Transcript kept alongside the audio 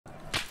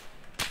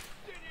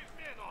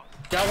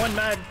Got one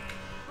med.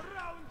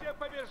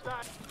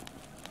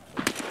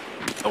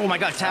 Oh my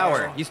god,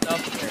 tower. You stuck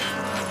there.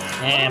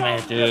 Damn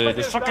it, dude.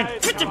 This fucking.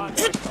 He's so annoying, bro.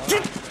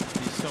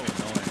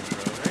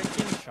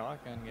 Freaking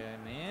shotgun guy,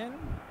 man.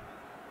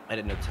 I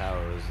didn't know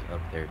tower was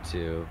up there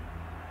too.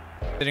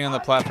 Sitting on the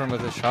platform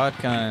with a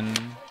shotgun.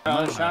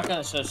 Bro, the shotgun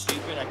is so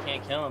stupid, I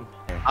can't kill him.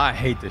 I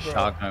hate the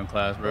shotgun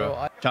class,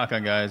 bro.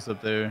 Shotgun guys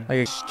up there.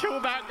 Like, Kill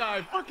that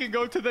guy! Fucking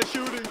go to the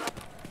shooting!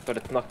 But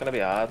it's not gonna be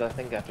hard. I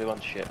think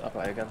everyone's shit I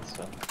play against.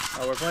 So.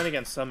 Oh, we're playing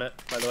against Summit,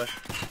 by the way.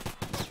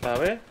 Are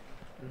we?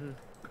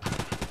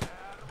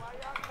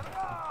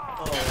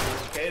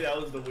 Oh, okay, that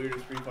was the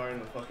weirdest free fire in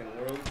the fucking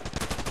world.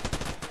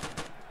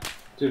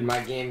 Dude, my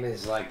game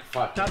is like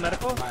fucking. Not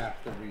medical? I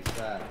have to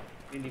reset.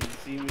 You didn't even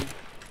see me.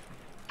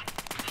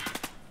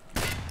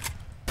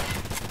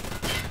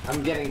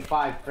 I'm getting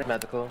 5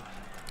 Medical.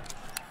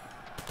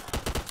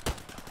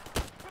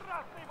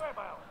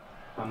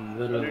 I'm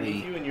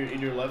Underneath literally. you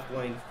in your left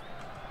lane.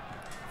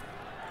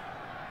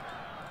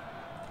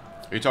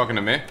 Are you talking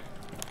to me?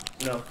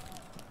 No,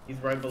 he's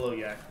right below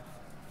Yak.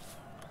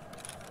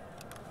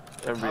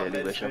 I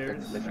really wish I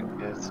could live in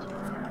this.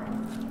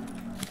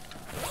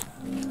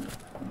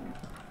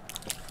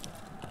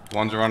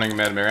 One's running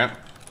mid ramp.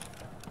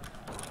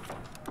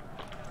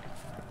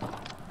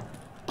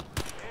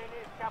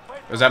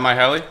 Is that my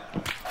heli?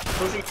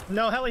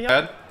 No, heli,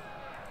 Head?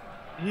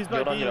 He's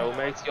You're by on your own,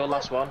 mate. Your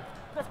last one.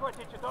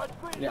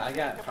 Yeah, I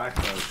got 5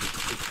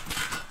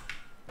 kills.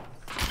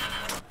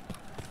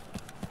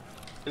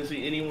 Didn't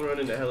see anyone run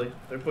into heli.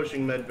 They're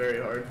pushing med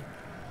very hard.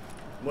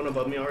 One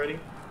above me already.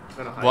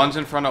 Kind of high. One's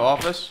in front of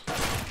office.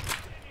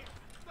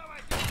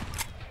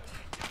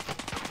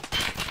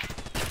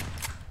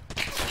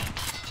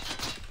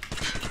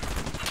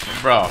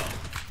 Bro.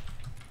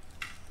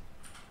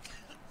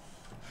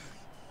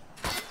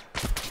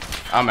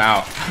 I'm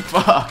out.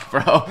 Fuck,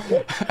 bro.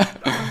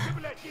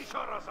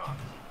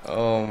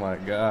 Oh my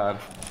god.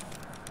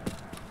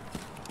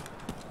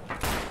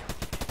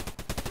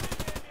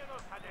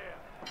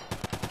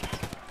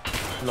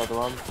 Another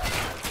one.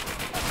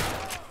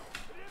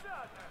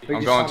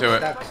 I'm going to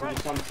it.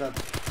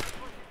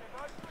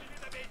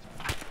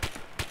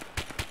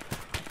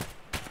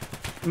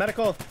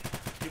 medical.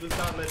 He was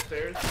top mid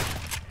stairs.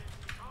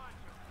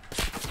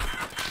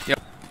 Yep.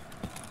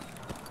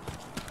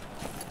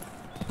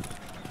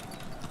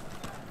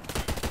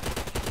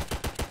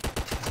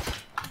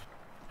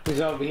 He's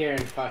over here in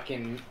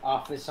fucking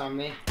office on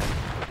me.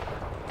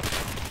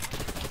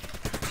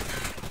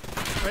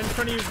 Right in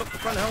front of you,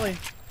 front heli.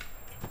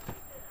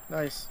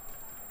 Nice.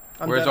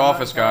 Where's dead, I'm not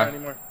office in tower guy?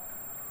 anymore.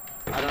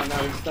 I don't know,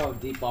 he's still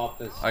deep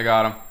office. I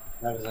got him.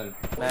 That was him.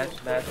 Match.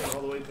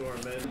 All the way to our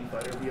med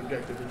fighter. The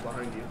objective is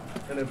behind you.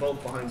 And they're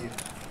both behind you.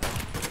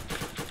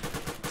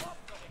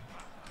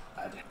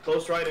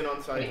 Close right and on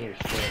I site. hear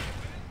shit.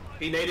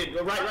 He naded.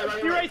 Go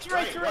right. You're right.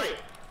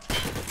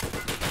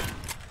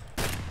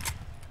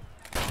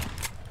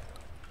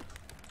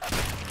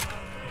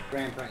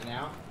 Ramp right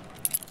now.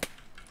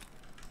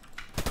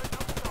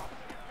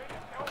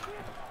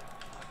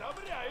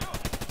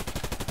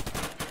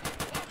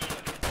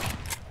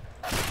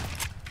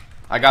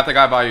 I got the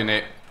guy by you,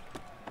 Nate.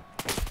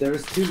 There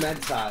was 2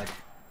 med side.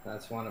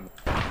 That's one of them.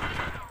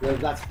 Yeah,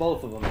 that's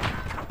both of them.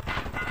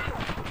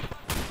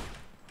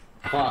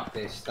 Fuck,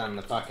 they stunned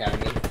the fuck out of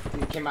me.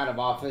 He came out of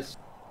office.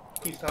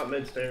 He's top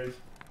mid stairs.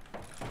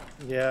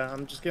 Yeah,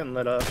 I'm just getting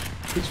lit up.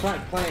 He's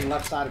playing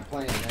left side of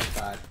playing right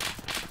side.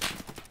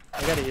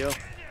 I got a heal.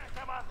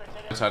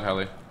 Inside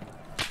heli.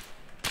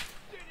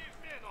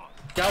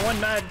 Got one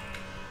med.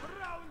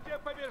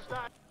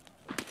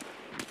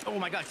 Oh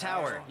my god,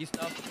 tower. You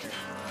stuck there.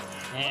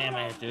 Damn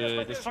it,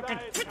 dude. This fucking.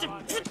 he's so annoying,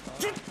 bro.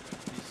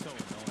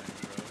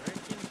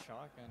 Freaking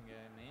shotgun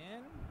guy,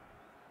 man.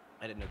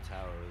 I didn't know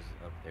tower was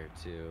up there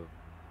too.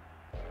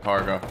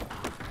 Cargo.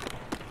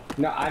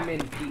 No, I'm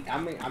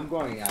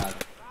going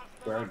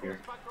burger.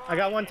 I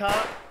got one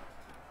top.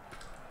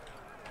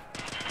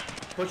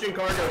 Pushing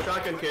cargo.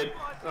 Shotgun kid.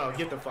 Oh,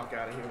 get the fuck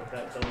out of here with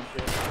that dumb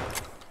shit.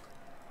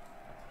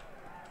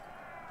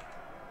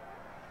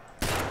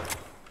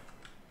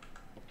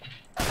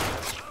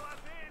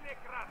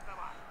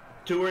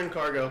 Two are in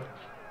cargo.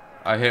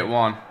 I hit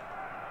one.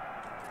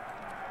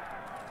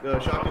 The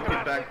shotgun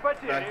kid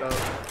back up.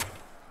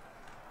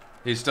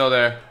 He's still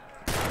there.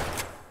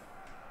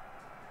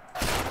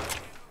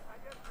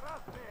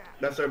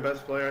 That's our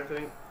best player, I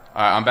think.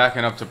 Alright, I'm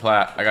backing up to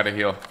plat. I gotta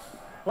heal.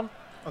 Okay.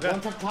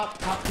 One's up top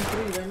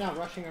 2-3 right now,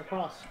 rushing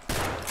across.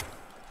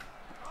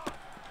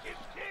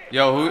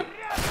 Yo, who?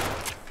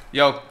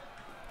 Yo,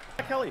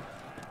 Kelly.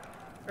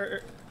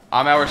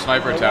 I'm our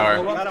sniper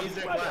tower. He's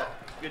in flat.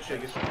 Good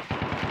shit, good shit.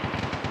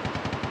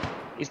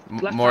 He's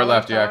More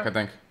left, tower. yeah, I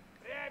think.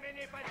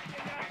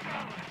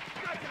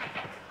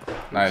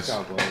 Nice.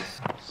 Let's go,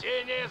 boys.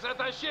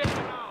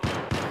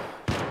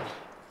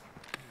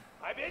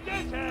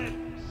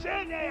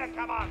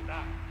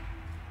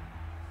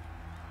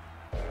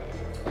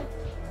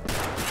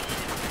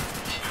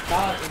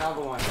 Got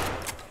another one.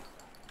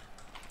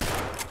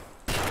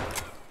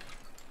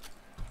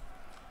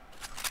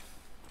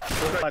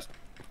 Right.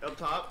 Up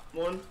top,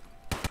 one.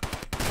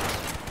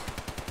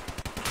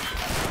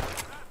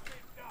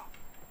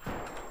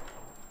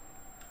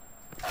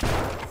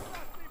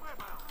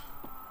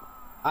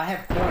 I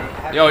have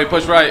point. Yo, he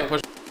pushed right.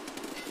 Push.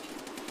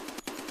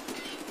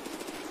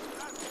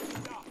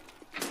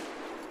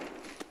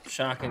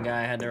 Shotgun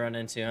guy I had to run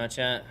into, huh,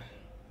 chat?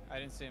 I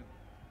didn't see him.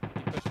 He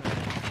pushed me.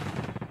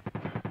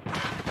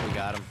 We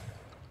got him.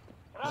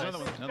 There's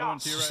another one to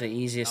It's your just right. the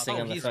easiest thing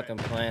Oh, on the he's- fucking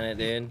planet,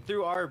 dude.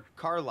 Through our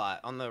car lot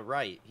on the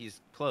right.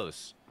 He's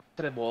close.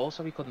 To the wall,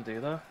 so we couldn't do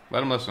that.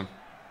 Let him listen.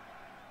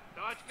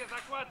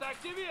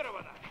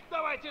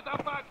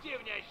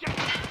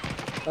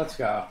 Let's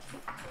go.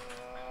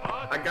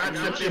 I got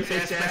you,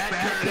 bitch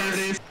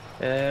ass.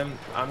 There it is.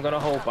 I'm gonna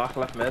hold back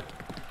left mid.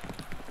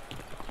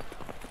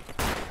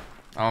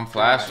 I'm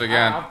flashed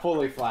again. I'm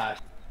fully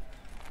flashed.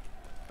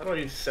 I don't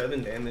need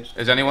 7 damage.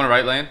 Is anyone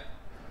right lane?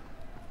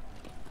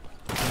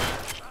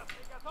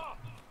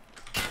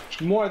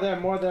 More there,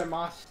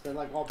 Moss. They're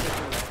like all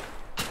pushing there.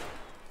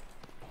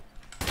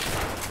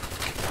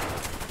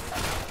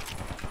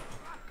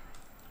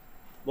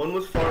 One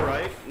was far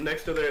right,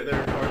 next to their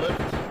car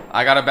lift.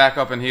 I gotta back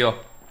up and heal.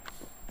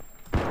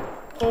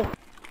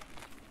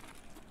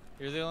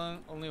 You're the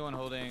only one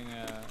holding.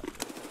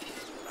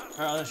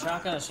 Bro, the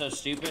shotgun is so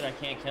stupid, I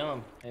can't kill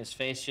him. His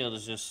face shield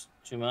is just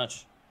too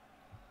much.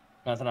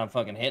 Not that I'm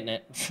fucking hitting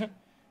it.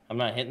 I'm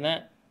not hitting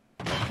that.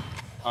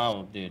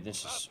 Oh, dude,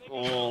 this is...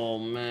 Oh,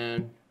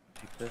 man.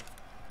 This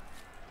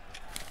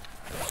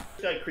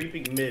guy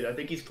creeping mid. I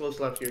think he's close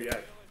left here,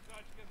 Jack.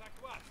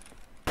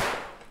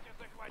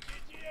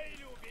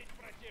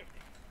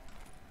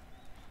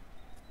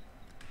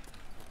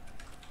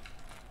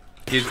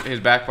 He's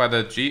back by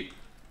the Jeep.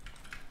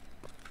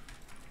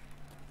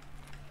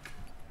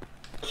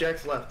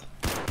 Jack's left.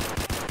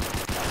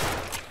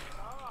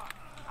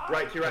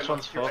 Right, to your right, This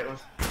one's to your right.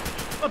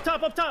 fucked. Up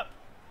top, up top.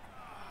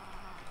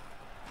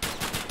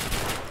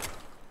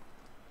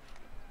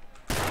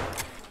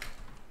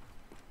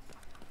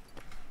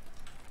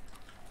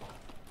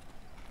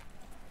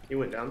 He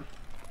went down.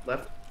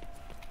 Left.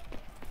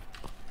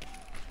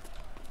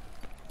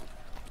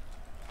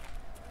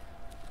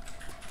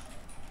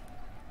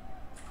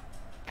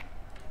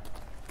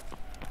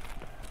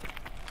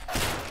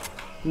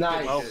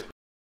 Nice. Oh.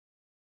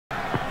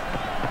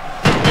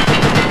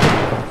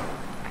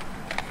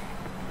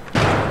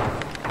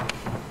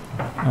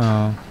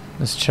 Oh,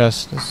 this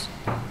chest is.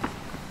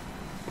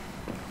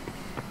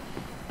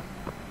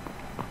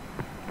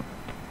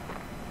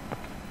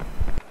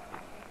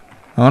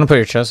 I want to put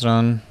your chest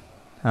on.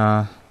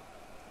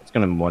 It's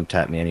gonna one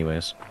tap me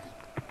anyways.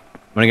 I'm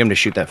gonna get him to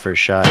shoot that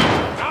first shot.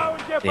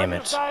 Damn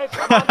it.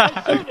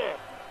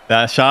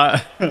 That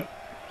shot.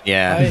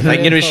 Yeah, if I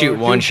can get him to shoot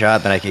one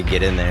shot, then I could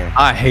get in there.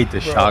 I hate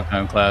this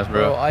shotgun class,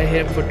 bro. I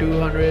hit him for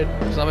 200.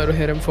 So I'm able to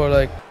hit him for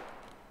like.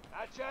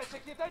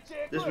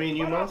 This me and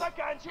you, Moss?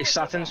 He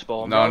sat in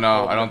spawn. No,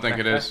 bro. I don't think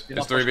it is. Do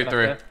It's not push 3v3.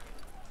 connector.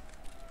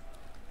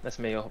 That's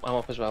me. I'm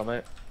up as well,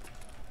 mate.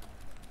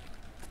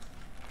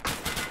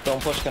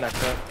 Don't push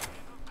connector.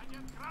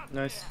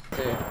 Nice.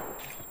 Okay.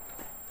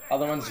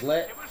 Other one's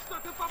lit.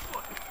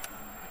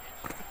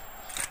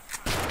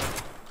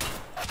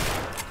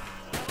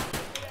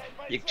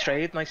 You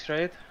trade, nice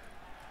trade.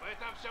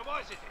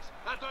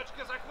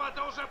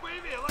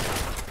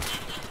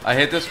 I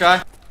hit this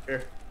guy.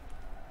 Here.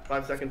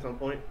 5 seconds on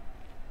point.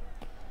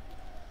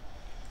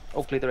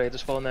 Hopefully the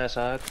raiders fall on their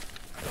side.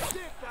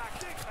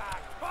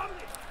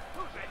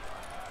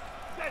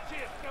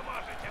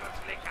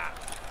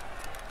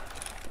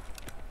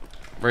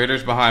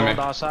 Raiders behind On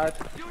me. our side.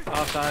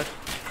 Our side.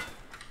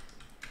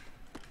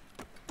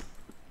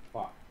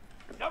 Fuck.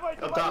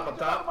 Up top, up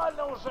top.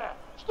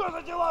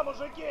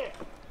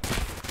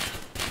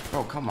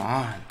 Oh, come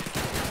on.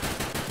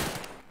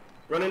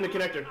 Run into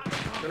connector.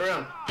 Turn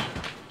around.